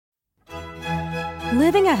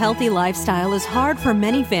Living a healthy lifestyle is hard for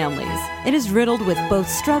many families. It is riddled with both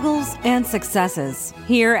struggles and successes.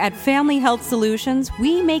 Here at Family Health Solutions,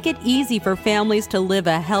 we make it easy for families to live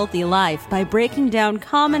a healthy life by breaking down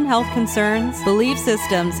common health concerns, belief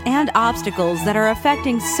systems, and obstacles that are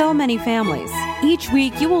affecting so many families. Each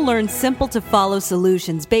week, you will learn simple-to-follow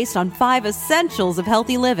solutions based on 5 essentials of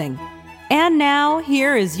healthy living. And now,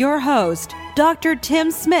 here is your host, Dr.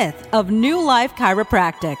 Tim Smith of New Life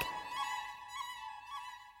Chiropractic.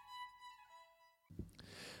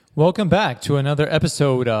 Welcome back to another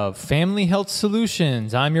episode of Family Health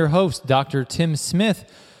Solutions. I'm your host, Dr. Tim Smith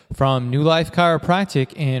from New Life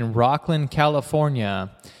Chiropractic in Rockland,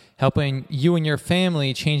 California, helping you and your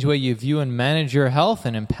family change the way you view and manage your health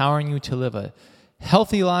and empowering you to live a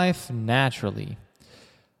healthy life naturally.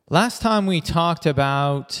 Last time we talked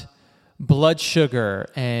about blood sugar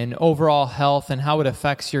and overall health and how it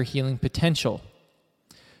affects your healing potential.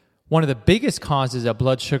 One of the biggest causes of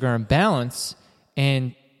blood sugar imbalance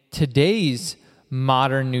and today's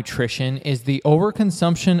modern nutrition is the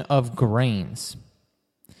overconsumption of grains.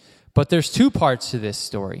 But there's 2 parts to this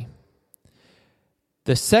story.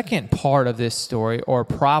 The second part of this story or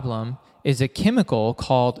problem is a chemical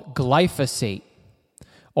called glyphosate,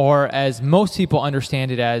 or as most people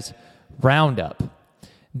understand it as Roundup.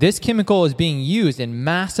 This chemical is being used in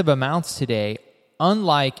massive amounts today,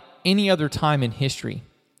 unlike any other time in history.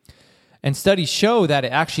 And studies show that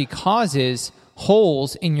it actually causes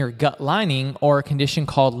holes in your gut lining, or a condition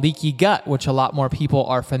called leaky gut, which a lot more people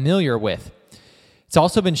are familiar with. It's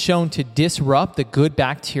also been shown to disrupt the good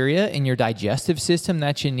bacteria in your digestive system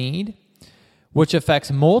that you need, which affects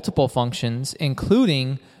multiple functions,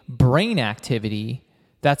 including brain activity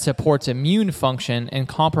that supports immune function and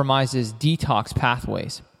compromises detox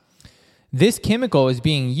pathways. This chemical is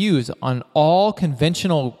being used on all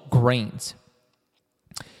conventional grains,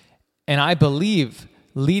 and I believe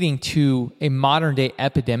leading to a modern-day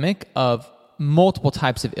epidemic of multiple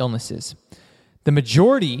types of illnesses. The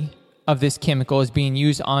majority of this chemical is being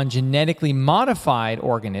used on genetically modified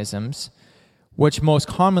organisms, which most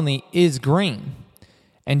commonly is grain.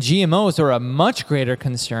 And GMOs are a much greater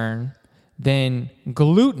concern than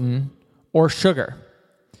gluten or sugar.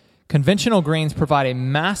 Conventional grains provide a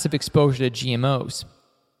massive exposure to GMOs.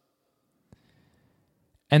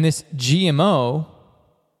 And this GMO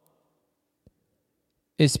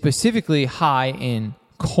is specifically high in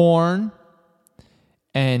corn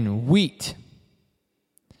and wheat.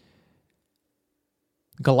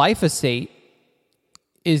 Glyphosate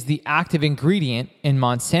is the active ingredient in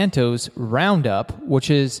Monsanto's Roundup,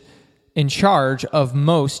 which is in charge of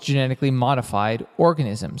most genetically modified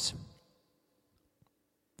organisms.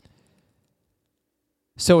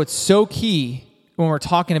 So it's so key when we're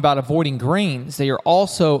talking about avoiding grains that you're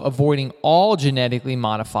also avoiding all genetically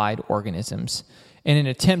modified organisms in an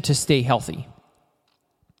attempt to stay healthy.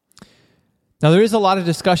 Now, there is a lot of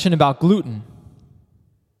discussion about gluten.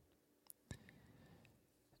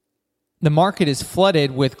 The market is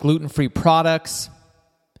flooded with gluten-free products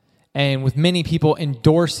and with many people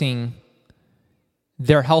endorsing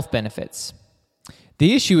their health benefits.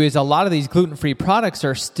 The issue is a lot of these gluten-free products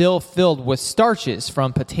are still filled with starches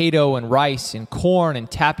from potato and rice and corn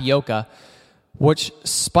and tapioca, which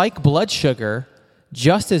spike blood sugar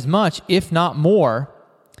just as much, if not more,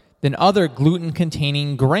 than other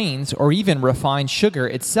gluten-containing grains or even refined sugar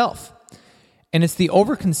itself. And it's the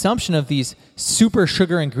overconsumption of these super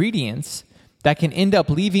sugar ingredients that can end up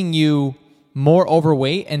leaving you more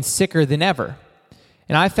overweight and sicker than ever.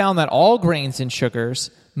 And I found that all grains and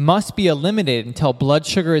sugars must be eliminated until blood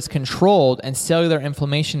sugar is controlled and cellular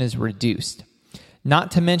inflammation is reduced. Not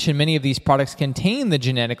to mention, many of these products contain the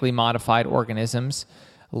genetically modified organisms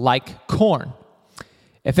like corn.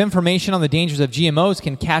 If information on the dangers of GMOs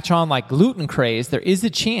can catch on like gluten craze, there is a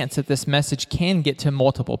chance that this message can get to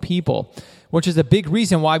multiple people, which is a big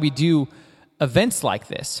reason why we do events like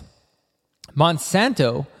this.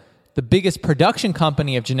 Monsanto, the biggest production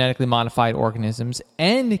company of genetically modified organisms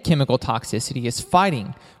and chemical toxicity, is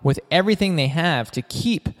fighting with everything they have to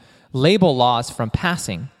keep label laws from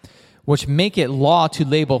passing, which make it law to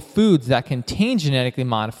label foods that contain genetically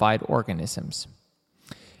modified organisms.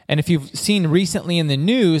 And if you've seen recently in the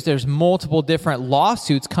news, there's multiple different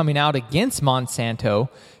lawsuits coming out against Monsanto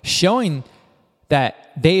showing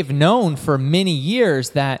that they've known for many years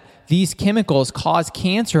that these chemicals cause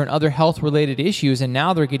cancer and other health-related issues, and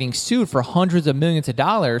now they're getting sued for hundreds of millions of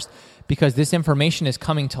dollars because this information is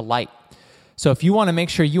coming to light. So if you want to make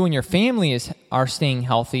sure you and your family are staying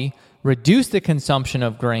healthy, reduce the consumption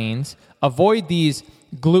of grains, avoid these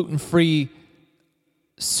gluten-free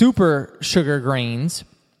super sugar grains,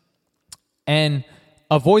 and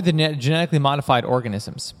avoid the genetically modified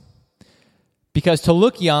organisms. Because to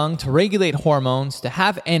look young, to regulate hormones, to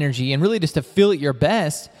have energy, and really just to feel at your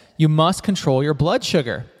best, you must control your blood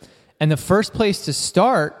sugar. And the first place to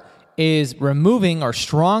start is removing or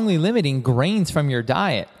strongly limiting grains from your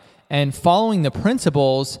diet and following the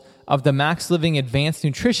principles of the Max Living Advanced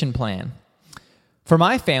Nutrition Plan. For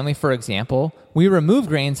my family, for example, we remove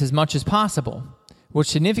grains as much as possible, which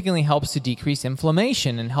significantly helps to decrease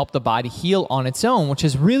inflammation and help the body heal on its own, which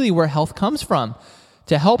is really where health comes from.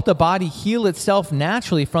 To help the body heal itself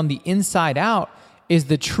naturally from the inside out is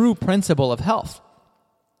the true principle of health.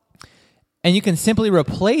 And you can simply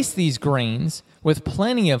replace these grains with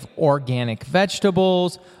plenty of organic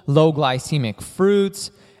vegetables, low glycemic fruits,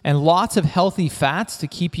 and lots of healthy fats to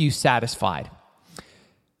keep you satisfied.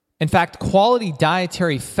 In fact, quality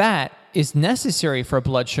dietary fat is necessary for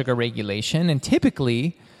blood sugar regulation, and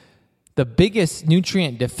typically the biggest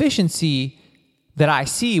nutrient deficiency that I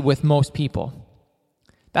see with most people.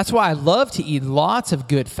 That's why I love to eat lots of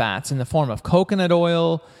good fats in the form of coconut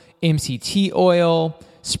oil, MCT oil,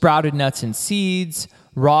 sprouted nuts and seeds,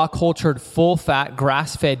 raw cultured full-fat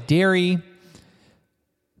grass-fed dairy,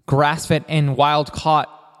 grass-fed and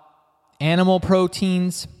wild-caught animal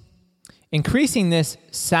proteins. Increasing this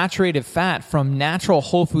saturated fat from natural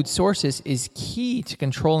whole food sources is key to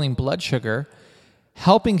controlling blood sugar,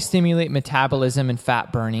 helping stimulate metabolism and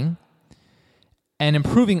fat burning, and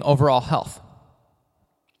improving overall health.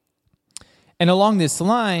 And along this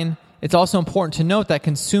line, it's also important to note that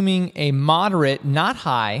consuming a moderate, not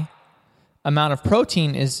high, amount of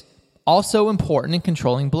protein is also important in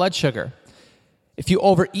controlling blood sugar. If you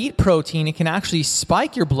overeat protein, it can actually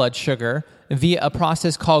spike your blood sugar via a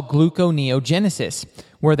process called gluconeogenesis,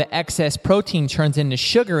 where the excess protein turns into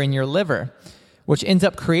sugar in your liver, which ends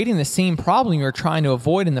up creating the same problem you're trying to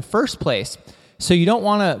avoid in the first place. So you don't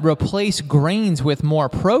want to replace grains with more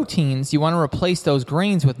proteins. You want to replace those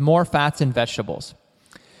grains with more fats and vegetables.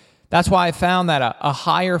 That's why I found that a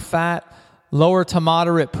higher fat, lower to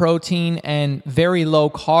moderate protein, and very low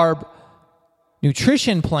carb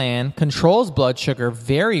nutrition plan controls blood sugar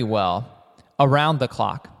very well around the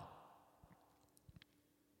clock.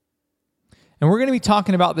 And we're going to be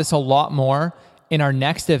talking about this a lot more in our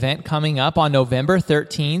next event coming up on November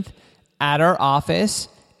 13th at our office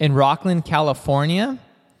in Rocklin, California,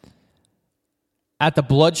 at the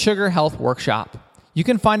Blood Sugar Health Workshop. You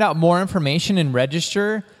can find out more information and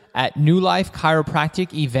register at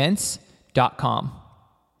newlifechiropracticevents.com.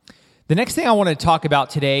 The next thing I want to talk about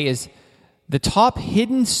today is the top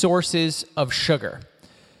hidden sources of sugar.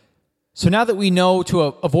 So now that we know to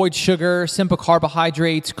avoid sugar, simple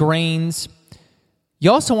carbohydrates, grains,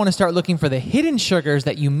 you also want to start looking for the hidden sugars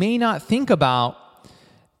that you may not think about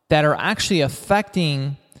that are actually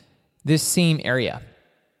affecting this same area.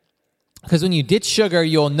 Because when you ditch sugar,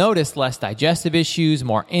 you'll notice less digestive issues,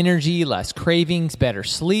 more energy, less cravings, better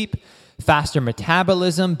sleep, faster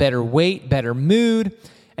metabolism, better weight, better mood,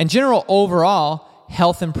 and general overall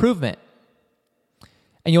health improvement.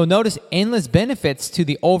 And you'll notice endless benefits to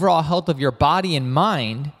the overall health of your body and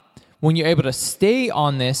mind when you're able to stay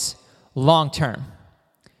on this long term.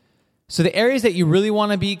 So the areas that you really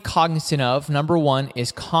want to be cognizant of, number one,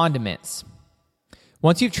 is condiments.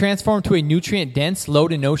 Once you've transformed to a nutrient-dense, low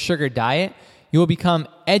to no sugar diet, you will become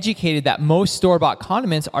educated that most store-bought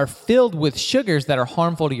condiments are filled with sugars that are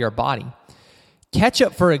harmful to your body.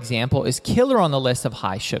 Ketchup, for example, is killer on the list of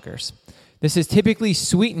high sugars. This is typically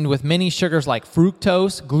sweetened with many sugars like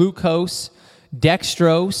fructose, glucose,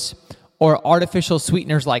 dextrose, or artificial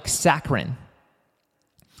sweeteners like saccharin.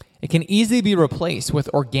 It can easily be replaced with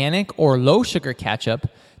organic or low-sugar ketchup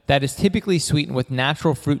that is typically sweetened with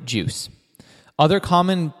natural fruit juice. Other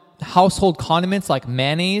common household condiments like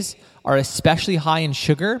mayonnaise are especially high in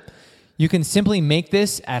sugar. You can simply make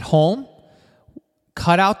this at home,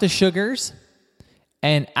 cut out the sugars,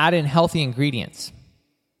 and add in healthy ingredients.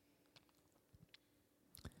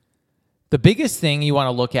 The biggest thing you want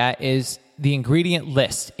to look at is the ingredient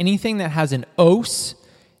list. Anything that has an OS,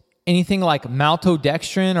 anything like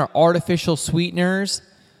maltodextrin or artificial sweeteners,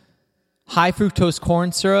 high fructose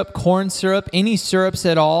corn syrup, any syrups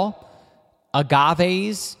at all,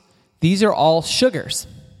 agaves, these are all sugars.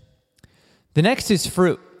 The next is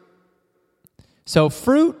fruit. So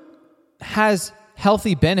fruit has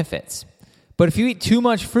healthy benefits, but if you eat too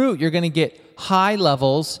much fruit, you're going to get high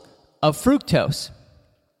levels of fructose.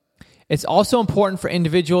 It's also important for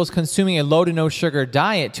individuals consuming a low to no sugar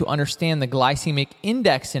diet to understand the glycemic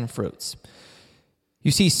index in fruits.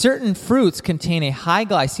 You see, certain fruits contain a high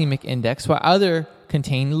glycemic index while others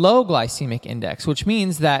contain low glycemic index, which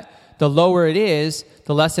means that the lower it is,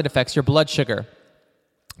 the less it affects your blood sugar.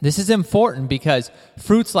 This is important because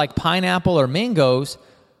fruits like pineapple or mangoes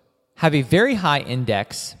have a very high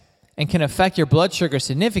index and can affect your blood sugar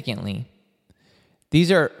significantly.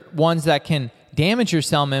 These are ones that can damage your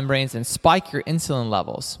cell membranes and spike your insulin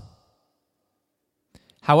levels.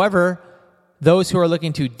 However, those who are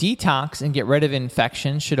looking to detox and get rid of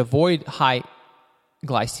infection should avoid high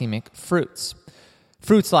glycemic fruits.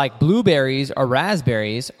 Fruits like blueberries or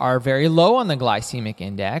raspberries are very low on the glycemic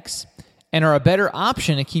index and are a better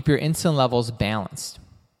option to keep your insulin levels balanced.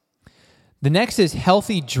 The next is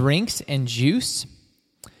healthy drinks and juice.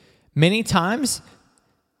 Many times,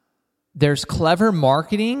 there's clever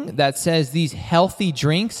marketing that says these healthy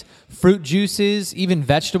drinks, fruit juices, even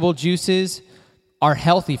vegetable juices, are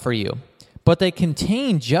healthy for you, but they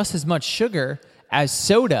contain just as much sugar as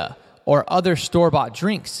soda or other store-bought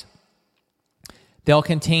drinks. They'll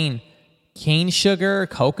contain cane sugar,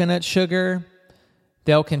 coconut sugar.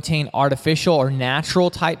 They'll contain artificial or natural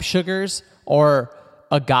type sugars or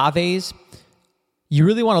agaves. You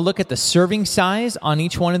really want to look at the serving size on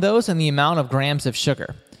each one of those and the amount of grams of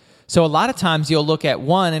sugar. So a lot of times you'll look at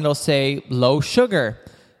one and it'll say low sugar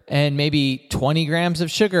and maybe 20 grams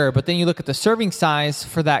of sugar, but then you look at the serving size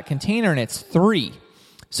for that container and it's 3.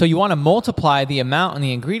 So you want to multiply the amount on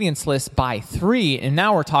the ingredients list by 3, and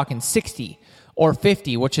now we're talking 60 or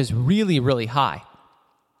 50, which is really, really high.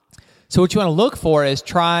 So what you want to look for is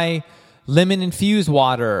try lemon-infused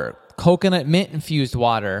water, coconut mint-infused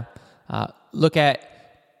water. Look at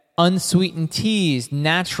unsweetened teas,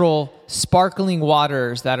 natural sparkling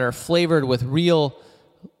waters that are flavored with real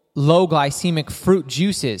low glycemic fruit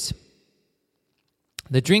juices.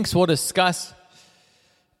 The drinks we'll discuss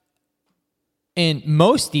in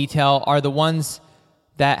most detail are the ones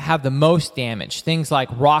that have the most damage. Things like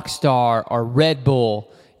Rockstar or Red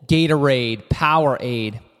Bull, Gatorade,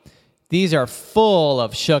 Powerade. These are full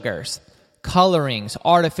of sugars, colorings,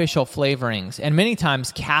 artificial flavorings, and many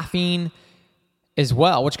times caffeine as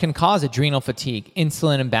well, which can cause adrenal fatigue,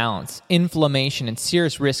 insulin imbalance, inflammation, and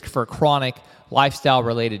serious risk for chronic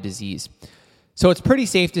lifestyle-related disease. So it's pretty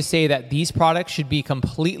safe to say that these products should be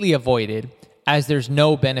completely avoided as there's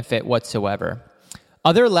no benefit whatsoever.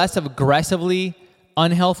 Other less aggressively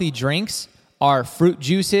unhealthy drinks are fruit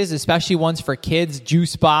juices, especially ones for kids,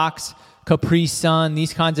 Juice Box, Capri Sun,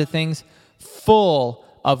 these kinds of things, full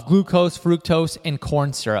of glucose, fructose, and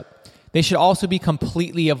corn syrup. They should also be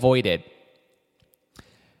completely avoided.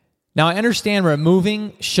 Now, I understand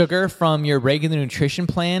removing sugar from your regular nutrition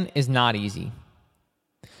plan is not easy.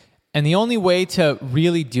 And the only way to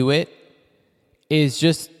really do it is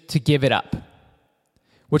just to give it up,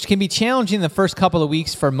 which can be challenging the first couple of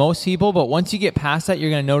weeks for most people, but once you get past that, you're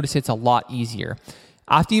going to notice it's a lot easier.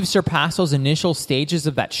 After you've surpassed those initial stages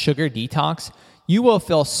of that sugar detox, you will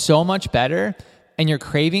feel so much better and your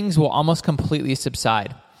cravings will almost completely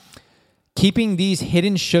subside. Keeping these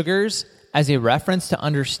hidden sugars as a reference to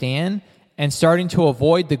understand and starting to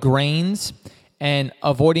avoid the grains and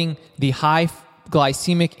avoiding the high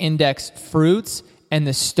glycemic index fruits and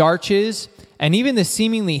the starches and even the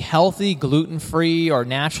seemingly healthy gluten-free or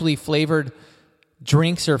naturally flavored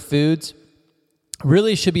drinks or foods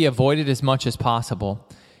really should be avoided as much as possible.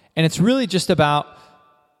 And it's really just about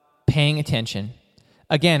paying attention.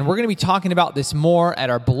 Again, we're going to be talking about this more at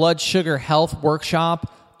our blood sugar health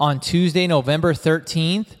workshop on Tuesday, November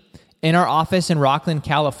 13th in our office in Rockland,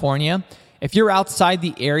 California. If you're outside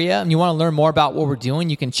the area and you want to learn more about what we're doing,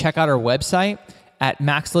 you can check out our website at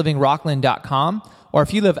maxlivingrockland.com. Or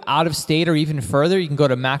if you live out of state or even further, you can go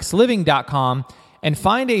to maxliving.com and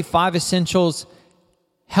find a 5 Essentials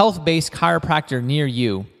health-based chiropractor near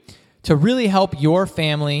you to really help your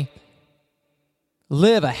family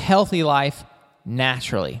live a healthy life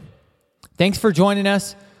naturally. Thanks for joining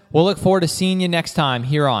us. We'll look forward to seeing you next time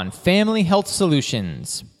here on Family Health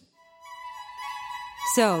Solutions.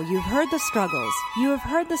 So, you've heard the struggles, you have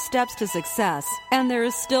heard the steps to success, and there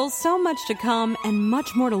is still so much to come and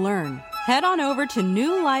much more to learn. Head on over to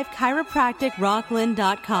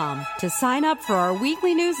newlifechiropracticrockland.com to sign up for our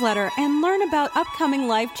weekly newsletter and learn about upcoming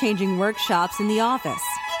life-changing workshops in the office.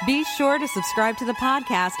 Be sure to subscribe to the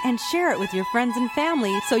podcast and share it with your friends and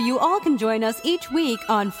family so you all can join us each week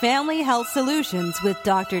on Family Health Solutions with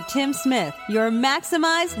Dr. Tim Smith, your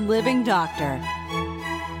maximized living doctor.